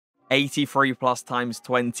83 plus times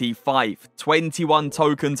 25. 21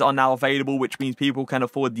 tokens are now available, which means people can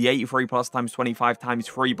afford the 83 plus times 25 times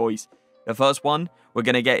 3, boys. The first one we're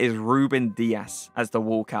going to get is Ruben Diaz as the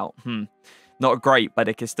walkout. Not great, but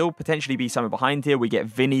it could still potentially be something behind here. We get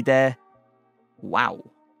Vinny there.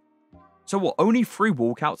 Wow. So what, only 3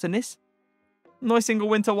 walkouts in this? No single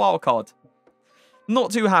winter wildcard.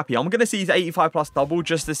 Not too happy. I'm going to see his 85 plus double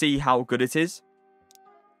just to see how good it is.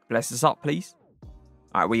 Bless us up, please.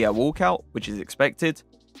 All right, we get a walkout, which is expected.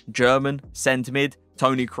 German, centre mid,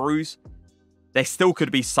 Tony Cruz. There still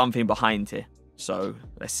could be something behind here. So,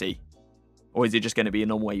 let's see. Or is it just going to be a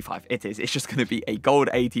normal 85? It is. It's just going to be a gold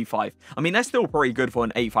 85. I mean, that's still pretty good for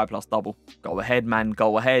an 85 plus double. Go ahead, man.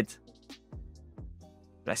 Go ahead.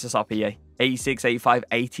 Bless us up, EA. 86, 85,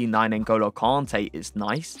 89, and N'Golo Kante is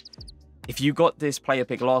nice. If you got this player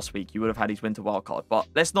pick last week, you would have had his winter wildcard. But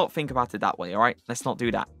let's not think about it that way, all right? Let's not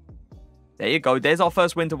do that. There you go. There's our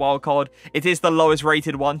first winter wildcard. It is the lowest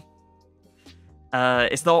rated one.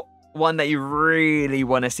 It's not one that you really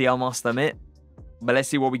want to see, I must admit. But let's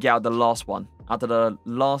see what we get out of the last one. Out of the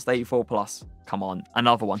last 84 plus. Come on.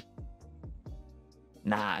 Another one.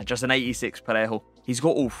 Nah, just an 86 Parejo. He's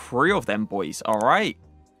got all 3 of them, boys. All right.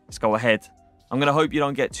 Let's go ahead. I'm going to hope you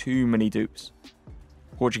don't get too many dupes.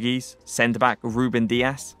 Portuguese. Centre-back. Ruben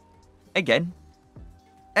Diaz. Again.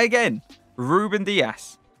 Ruben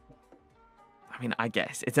Diaz. I mean, I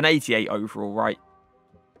guess. It's an 88 overall, right?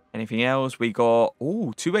 Anything else? We got,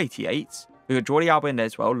 2 88s. We got Jordi Alba in there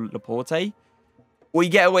as well. Laporte. We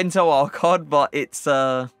get a winter wildcard, but it's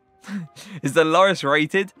it's the lowest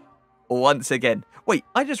rated once again. Wait,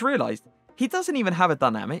 I just realized he doesn't even have a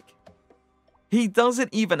dynamic. He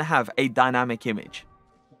doesn't even have a dynamic image.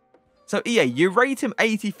 So, EA, you rate him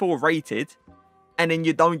 84 rated, and then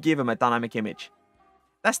you don't give him a dynamic image.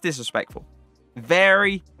 That's disrespectful.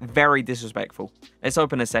 Very, very disrespectful. Let's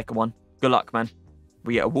open a second one. Good luck, man.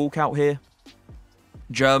 We get a walkout here.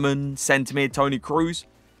 German, centre mid, Tony Cruz.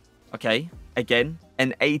 Okay, again,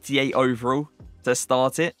 an 88 overall to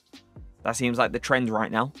start it. That seems like the trend right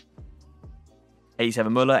now.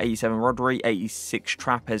 87 Muller, 87 Rodri, 86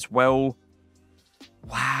 Trapp as well.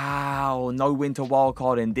 Wow, no winter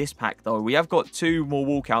wildcard in this pack, though. We have got 2 more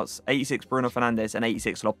walkouts, 86 Bruno Fernandes and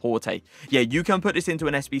 86 Laporte. Yeah, you can put this into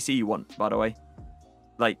an SBC you want, by the way.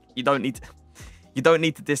 Like, you don't need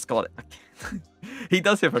to discard it. He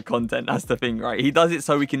does it for content, that's the thing, right? He does it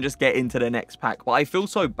so we can just get into the next pack. But I feel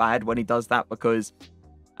so bad when he does that because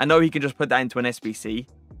I know he can just put that into an SBC.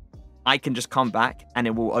 I can just come back and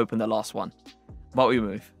it will open the last one. But we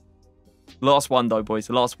move. Last one, though, boys.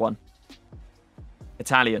 The last one.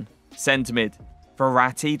 Italian. Centre mid.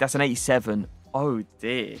 Verratti. That's an 87. Oh,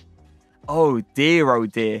 dear. Oh, dear. Oh,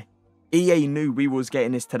 dear. EA knew we was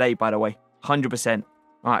getting this today, by the way. 100%.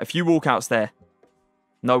 All right, a few walkouts there.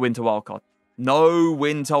 No winter wildcard. No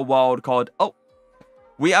winter wildcard. Oh,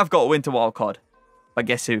 we have got a winter wildcard. But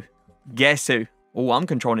guess who? Guess who? Oh, I'm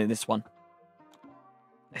controlling this one.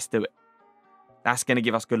 Let's do it. That's going to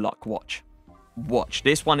give us good luck. Watch. Watch.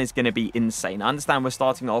 This one is going to be insane. I understand we're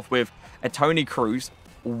starting off with a Tony Cruz.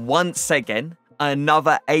 Once again,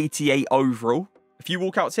 another 88 overall. A few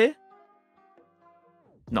walkouts here.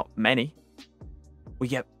 Not many. We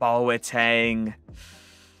get Boateng.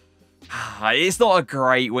 It's not a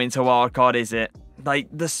great winter wildcard, is it? Like,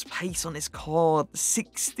 the space on this card.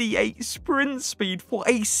 68 sprint speed for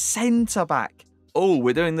a centre-back. Oh,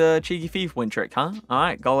 we're doing the cheeky thief win trick, huh? All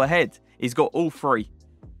right, go ahead. He's got all 3.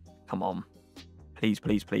 Come on. Please,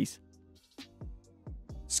 please, please.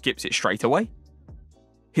 Skips it straight away.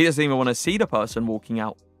 He doesn't even want to see the person walking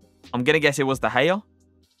out. I'm going to guess it was the Gea.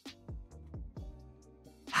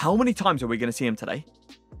 How many times are we going to see him today?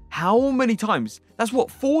 How many times? That's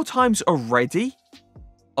what, 4 times already?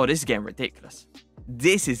 Oh, this is getting ridiculous.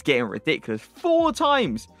 This is getting ridiculous. 4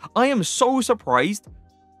 times. I am so surprised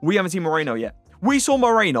we haven't seen Moreno yet. We saw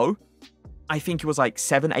Moreno, I think it was like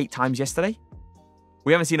 7, 8 times yesterday.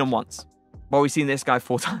 We haven't seen him once. But we've seen this guy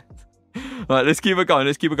 4 times. All right, let's keep it going.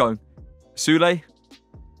 Let's keep it going. Sule.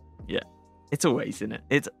 Yeah, it's always, isn't it?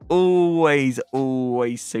 It's always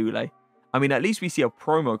Sule. I mean, at least we see a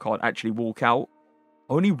promo card actually walk out.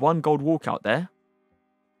 Only 1 gold walkout there.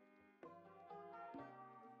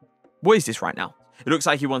 What is this right now? It looks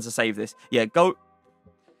like he wants to save this. Yeah, go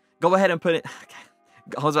ahead and put it.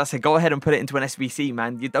 I was about to say, go ahead and put it into an SBC,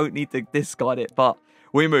 man. You don't need to discard it, but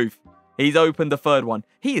we move. He's opened the 3rd one.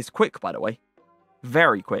 He is quick, by the way.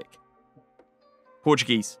 Very quick.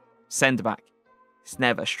 Portuguese. Centre-back. It's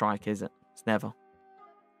never a strike, is it? It's never.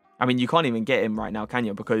 I mean, you can't even get him right now, can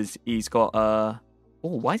you? Because he's got... Oh,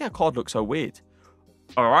 why does that card look so weird?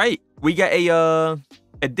 All right. We get a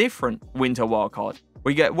different winter wildcard.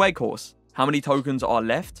 We get Weghorst. How many tokens are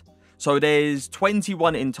left? So there's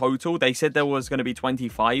 21 in total. They said there was going to be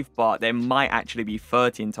 25, but there might actually be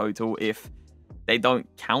 30 in total if they don't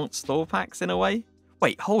count store packs in a way.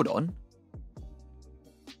 Wait, hold on.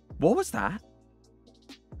 What was that?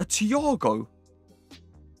 A Thiago.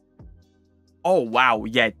 Oh, wow.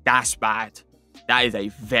 Yeah, that's bad. That is a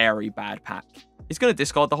very bad pack. It's going to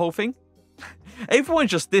discard the whole thing. Everyone's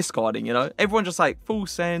just discarding, you know? Everyone's just like, full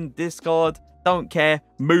send, discard, don't care,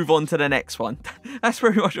 move on to the next one. That's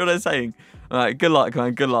pretty much what they're saying. All right, good luck,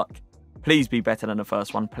 man, good luck. Please be better than the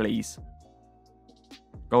first one, please.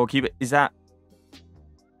 Go on, keep it. Is that...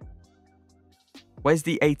 Where's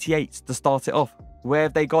the 88s to start it off? Where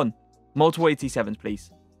have they gone? Multiple 87s,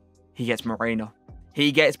 please. He gets Moreno.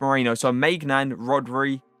 He gets Moreno. So Magnan,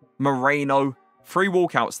 Rodri, Moreno. 3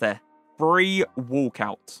 walkouts there. 3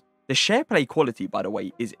 walkouts. The share play quality, by the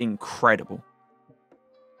way, is incredible.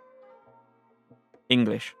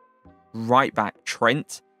 English. Right back.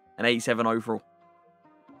 Trent. An 87 overall.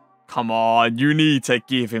 Come on. You need to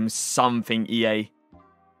give him something, EA.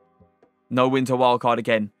 No winter wildcard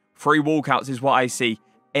again. 3 walkouts is what I see.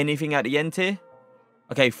 Anything at the end here?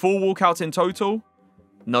 Okay, 4 walkouts in total.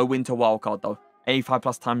 No winter wildcard, though. 85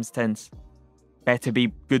 plus times 10s. Better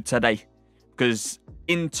be good today. Because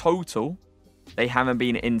in total, they haven't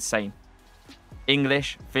been insane.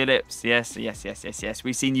 English, Phillips. Yes, yes, yes, yes, yes.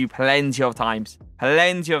 We've seen you plenty of times.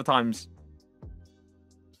 Plenty of times.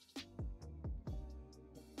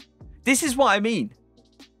 This is what I mean.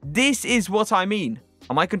 This is what I mean.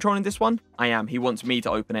 Am I controlling this one? I am. He wants me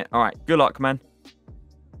to open it. All right. Good luck, man.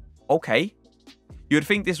 Okay. You'd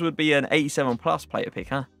think this would be an 87 plus player pick,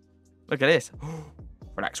 huh? Look at this.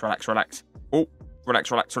 Relax, relax, relax. Oh,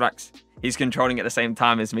 relax, relax, relax. He's controlling at the same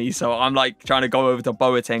time as me, so I'm like trying to go over to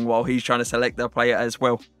Boateng while he's trying to select the player as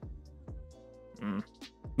well.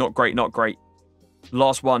 Not great, not great.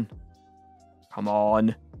 Last one. Come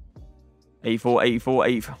on. 84, 84,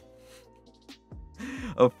 84.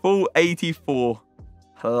 A full 84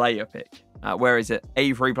 player pick. Where is it?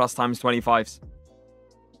 83 plus times 25s.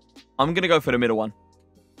 I'm going to go for the middle one.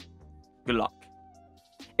 Good luck.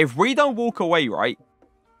 If we don't walk away, right?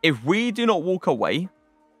 If we do not walk away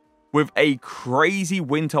with a crazy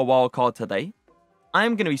winter wildcard today, I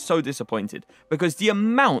am going to be so disappointed. Because the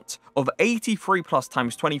amount of 83 plus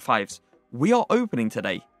times 25s we are opening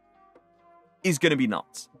today is going to be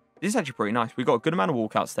nuts. This is actually pretty nice. We got a good amount of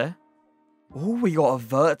walkouts there. Oh, we got a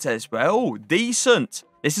Vert as well. Decent.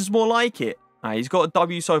 This is more like it. He's got a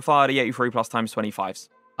W so far, the 83 plus times 25s.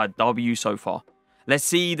 A W so far. Let's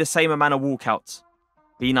see the same amount of walkouts.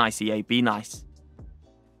 Be nice, EA. Be nice.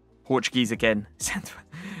 Portuguese again.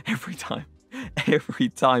 Every time. Every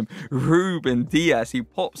time. Ruben Diaz. He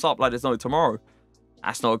pops up like there's no tomorrow.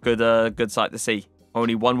 That's not a good sight to see.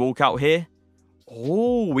 Only 1 walkout here.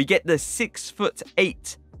 Oh, we get the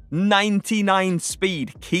 6'8", 99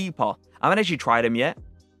 speed keeper. I haven't actually tried him yet,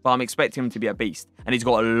 but I'm expecting him to be a beast. And he's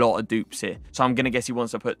got a lot of dupes here. So I'm going to guess he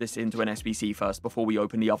wants to put this into an SBC first before we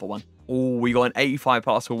open the other one. Oh, we got an 85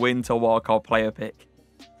 plus winter wildcard player pick.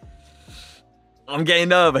 I'm getting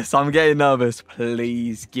nervous. I'm getting nervous.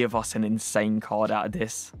 Please give us an insane card out of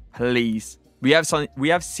this. Please. We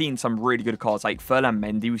have seen some really good cards like Ferland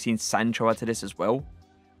Mendy. We've seen Sancho out of this as well.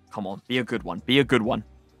 Come on. Be a good one. Be a good one.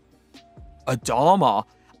 Adama.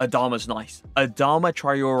 Adama's nice. Adama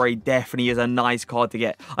Traore definitely is a nice card to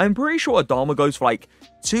get. I'm pretty sure Adama goes for like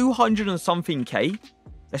 200 and something K.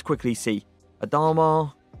 Let's quickly see.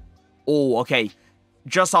 Adama. Oh, okay.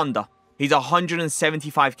 Just under. He's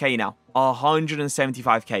 175k now.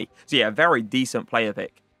 175k. So yeah, very decent player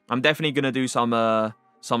pick. I'm definitely going to do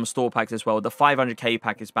some store packs as well. The 500k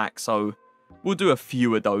pack is back, so we'll do a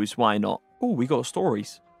few of those. Why not? Oh, we got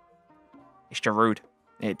stories. It's Giroud.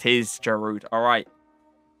 It is Giroud. All right.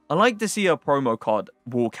 I like to see a promo card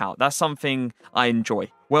walk out. That's something I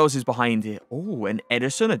enjoy. What else is behind it? Oh, an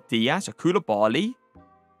Edison, a Diaz, a Koulibaly.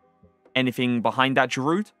 Anything behind that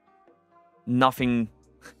Giroud? Nothing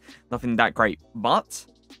that great. But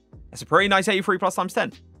that's a pretty nice 83 plus times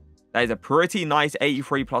 10. That is a pretty nice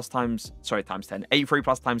 83 plus times... Sorry, times 10. 83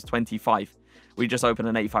 plus times 25. We just opened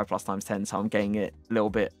an 85 plus times 10, so I'm getting it a little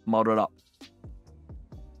bit muddled up.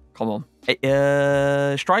 Come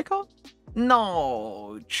on. Striker?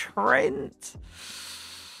 No. Trent?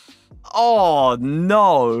 Oh,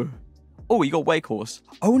 no. Oh, you got Weghorst.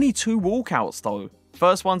 Only 2 walkouts, though.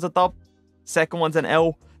 First one's a dub. Second one's an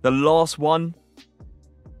L. The last one...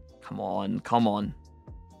 Come on, come on.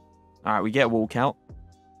 All right, we get a walkout.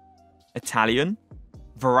 Italian.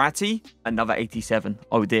 Verratti. Another 87.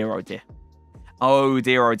 Oh, dear, oh, dear. Oh,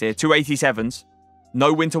 dear, oh, dear. 2 87s.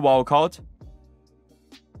 No winter wildcard.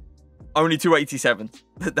 Only 287s.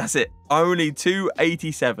 That's it. Only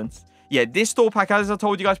 287s. Yeah, this store pack, as I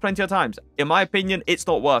told you guys plenty of times, in my opinion, it's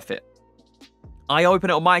not worth it. I open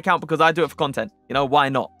it on my account because I do it for content. You know, why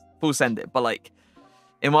not? Full send it. But, like,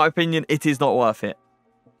 in my opinion, it is not worth it.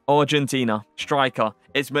 Argentina, striker.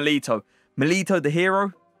 It's Milito. Milito, the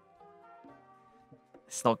hero.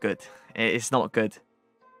 It's not good. It's not good.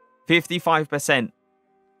 55%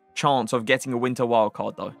 chance of getting a winter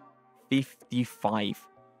wildcard, though. 55.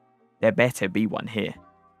 There better be one here.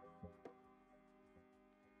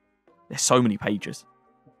 There's so many pages.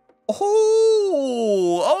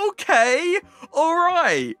 Oh, okay. All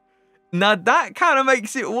right. Now, that kind of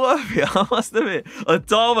makes it worth it, I must admit.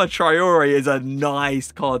 Adama Traore is a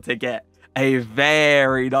nice card to get. A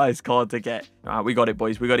very nice card to get. All right, we got it,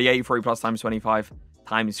 boys. We got the 83 plus times 25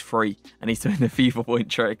 times 3. And he's doing the FIFA point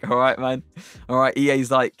trick. All right, man. All right,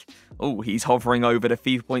 EA's like, oh, he's hovering over the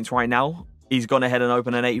FIFA points right now. He's gone ahead and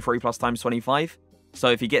opened an 83 plus times 25. So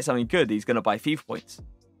if he gets something good, he's going to buy FIFA points.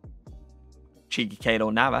 Cheeky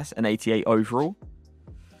Keylor Navas, an 88 overall.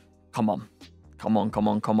 Come on. Come on, come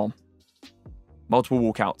on, come on. Multiple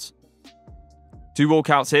walkouts. 2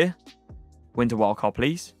 walkouts here. Winter wildcard,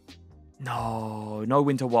 please. No, no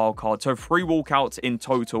winter wildcard. So 3 walkouts in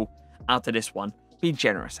total out of this one. Be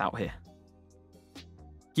generous out here.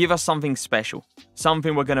 Give us something special.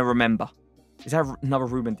 Something we're going to remember. Is that another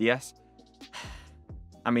Ruben Diaz?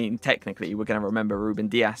 I mean, technically, we're going to remember Ruben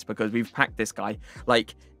Diaz because we've packed this guy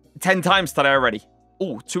like 10 times today already.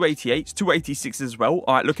 Oh, 288s, 286s as well.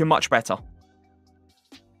 All right, looking much better.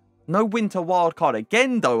 No winter wildcard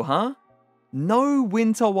again, though, huh? No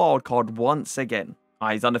winter wildcard once again. All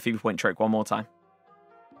right, he's done the FIFA point trick one more time.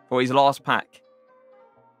 For his last pack,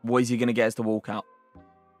 what is he going to get as the walkout?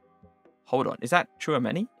 Hold on, is that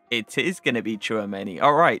Chouameni? It is going to be Chouameni.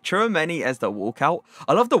 All right, Chouameni as the walkout.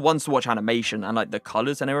 I love the ones to watch animation and like the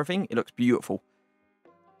colors and everything. It looks beautiful.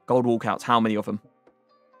 Gold walkouts, how many of them?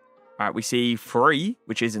 All right, we see 3,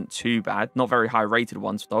 which isn't too bad. Not very high rated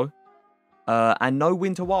ones though. And no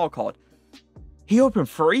winter wildcard. He opened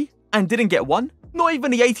 3 and didn't get 1. Not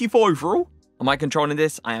even the 84 overall. Am I controlling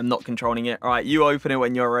this? I am not controlling it. All right, you open it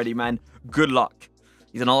when you're ready, man. Good luck.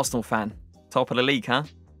 He's an Arsenal fan. Top of the league, huh?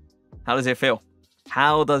 How does it feel?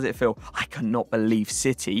 How does it feel? I cannot believe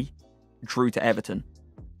City drew to Everton.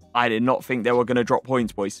 I did not think they were going to drop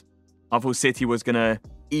points, boys. I thought City was going to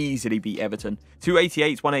easily beat Everton.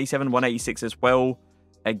 288s, 187, 186 as well.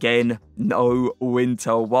 Again, no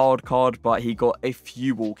winter wildcard, but he got a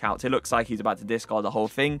few walkouts. It looks like he's about to discard the whole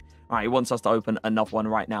thing. All right, he wants us to open another one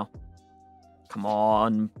right now. Come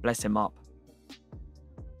on, bless him up.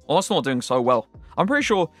 Arsenal are doing so well. I'm pretty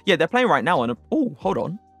sure, yeah, they're playing right now. And oh, hold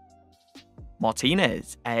on.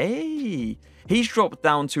 Martinez. Hey, he's dropped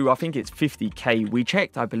down to, I think it's 50k. We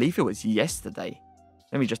checked, I believe it was yesterday.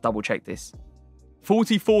 Let me just double check this.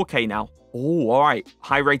 44k now. Oh, all right.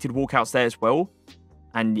 High rated walkouts there as well.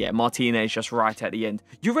 And yeah, Martinez just right at the end.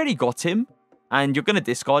 You already got him and you're going to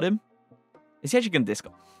discard him. Is he actually going to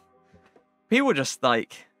discard? People just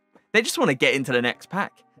like, they just want to get into the next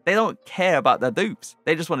pack. They don't care about their dupes.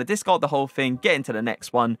 They just want to discard the whole thing, get into the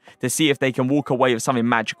next one to see if they can walk away with something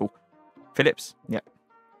magical. Phillips? Yep.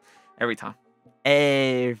 Every time.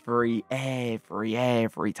 Every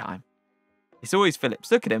time. It's always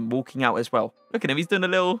Phillips. Look at him walking out as well. Look at him. He's doing a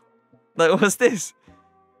little... Like, what's this?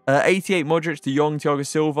 88 Modric, De Jong, Thiago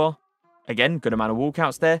Silva. Again, good amount of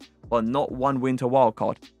walkouts there. But not one winter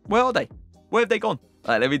wildcard. Where are they? Where have they gone?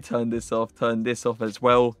 All right, let me turn this off. Turn this off as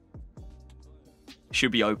well.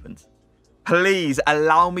 Should be opened. Please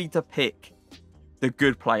allow me to pick the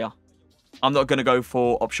good player. I'm not going to go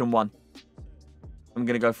for option 1. I'm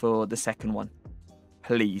going to go for the second one.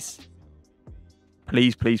 Please.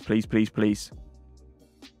 Please, please, please, please, please.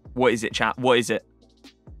 What is it, chat? What is it?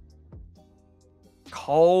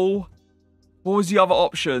 Cole. What was the other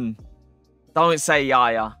option? Don't say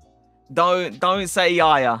Yaya. Don't say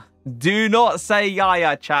Yaya. Do not say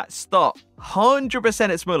Yaya, chat. Stop. 100%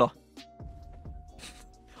 it's Muller.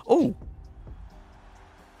 Oh.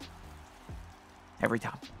 Every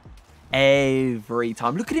time. Every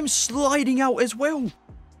time. Look at him sliding out as well. Look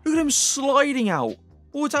at him sliding out.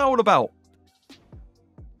 What's that all about?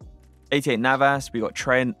 88 Navas. We got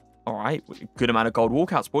Trent. All right. Good amount of gold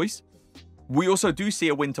walkouts, boys. We also do see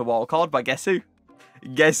a winter wildcard, but guess who?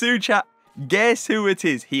 Guess who, chat? Guess who it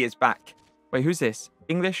is? He is back. Wait, who's this?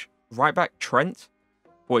 English? Right back? Trent?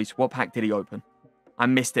 Boys, what pack did he open? I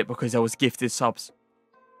missed it because there was gifted subs.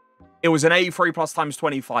 It was an 83 plus times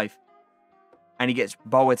 25. And he gets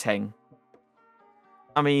Boateng.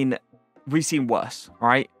 I mean, we've seen worse,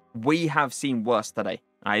 right? We have seen worse today.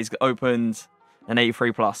 He's opened an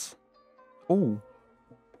 83 plus. Ooh.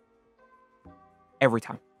 every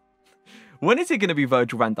time. When is it going to be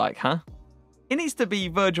Virgil van Dijk, huh? It needs to be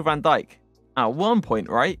Virgil van Dijk at one point,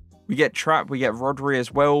 right? We get Trapp, we get Rodri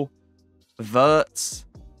as well. Wirtz.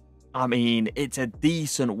 I mean, it's a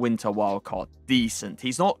decent winter wildcard. Decent.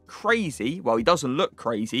 He's not crazy. Well, he doesn't look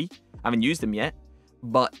crazy. I haven't used him yet.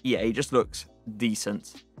 But yeah, he just looks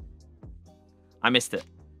decent. I missed it.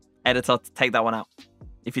 Editor, take that one out.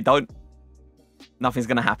 If you don't, nothing's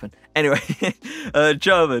going to happen. Anyway,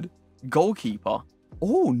 German goalkeeper.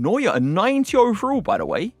 Oh, Neuer, a 90 overall, by the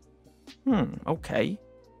way. Okay.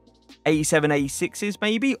 87, 86s,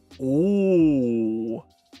 maybe? Oh,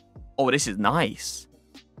 this is nice.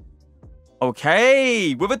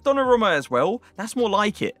 Okay, with a Donnarumma as well. That's more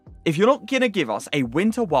like it. If you're not going to give us a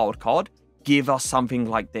winter wildcard, give us something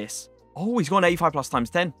like this. Oh, he's got an 85 plus times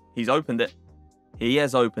 10. He's opened it. He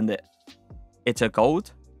has opened it. It's a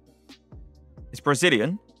gold. It's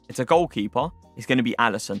Brazilian. It's a goalkeeper. It's going to be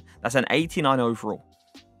Alisson. That's an 89 overall.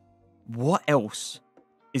 What else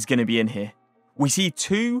is going to be in here? We see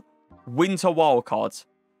 2 winter wildcards.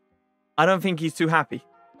 I don't think he's too happy.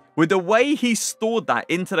 With the way he stored that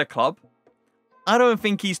into the club, I don't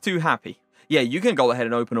think he's too happy. Yeah, you can go ahead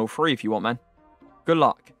and open all 3 if you want, man. Good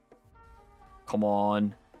luck. Come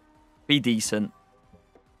on. Be decent.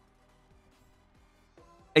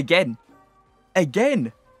 Again.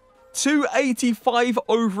 285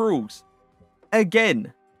 overalls.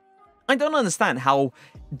 Again. I don't understand how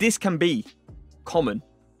this can be common.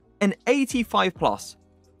 An 85 plus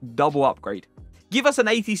double upgrade. Give us an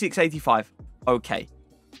 86, 85. Okay.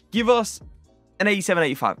 Give us an 87,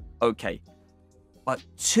 85. Okay. But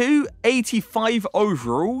 285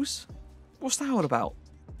 overalls? What's that all about?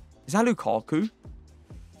 Is that Lukaku?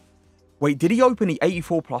 Wait, did he open the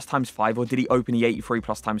 84 plus times 5 or did he open the 83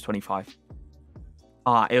 plus times 25?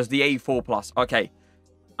 Ah, it was the 84 plus. Okay.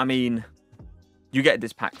 I mean, you get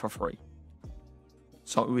this pack for free.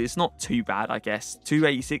 So it's not too bad, I guess. 2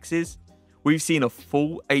 86s. We've seen a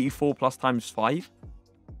full 84 plus times 5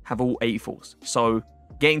 have all 84s. So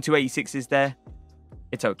getting 2 86s there,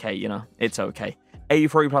 it's okay, you know. It's okay.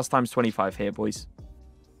 83 plus times 25 here, boys.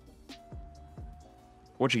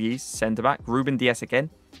 Portuguese centre-back. Ruben Dias again.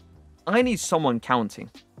 I need someone counting.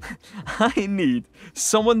 I need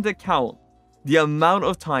someone to count the amount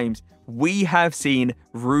of times we have seen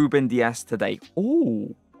Ruben Dias today.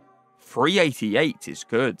 Ooh. 388 is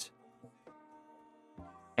good.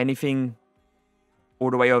 Anything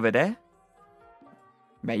all the way over there?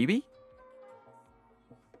 Maybe?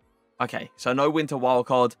 Okay, so no winter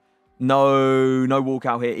wildcard. No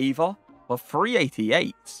walkout here either. But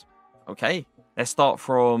 388. Okay, let's start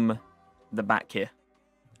from the back here.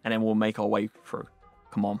 And then we'll make our way through.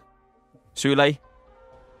 Come on. Sule.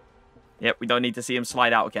 Yep, we don't need to see him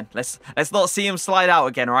slide out again. Let's not see him slide out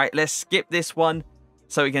again, all right? Let's skip this one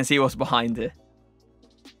so we can see what's behind it.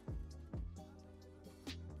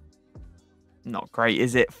 Not great,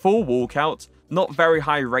 is it? Full walkout. Not very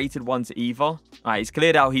high rated ones either. All right, he's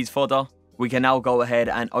cleared out his fodder. We can now go ahead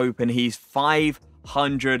and open his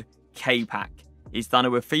 500k pack. He's done it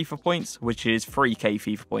with FIFA points, which is 3k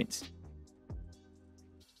FIFA points.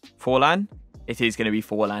 Forlan? It is going to be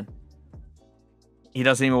Forlan. He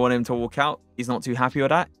doesn't even want him to walk out. He's not too happy with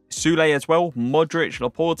that. Sule as well. Modric,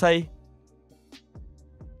 Laporte.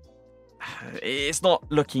 It's not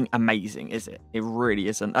looking amazing, is it? It really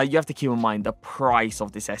isn't. You have to keep in mind the price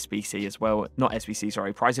of this SBC as well. Not SBC,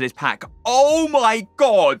 sorry. Price of this pack. Oh my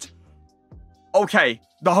God. Okay.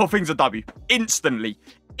 The whole thing's a W. Instantly.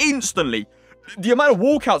 Instantly. The amount of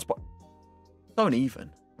walkouts... Don't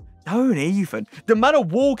even. The amount of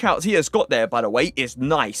walkouts he has got there, by the way, is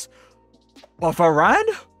nice. But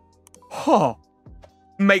Varane? Huh.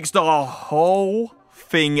 Makes the whole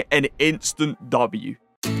thing an instant W.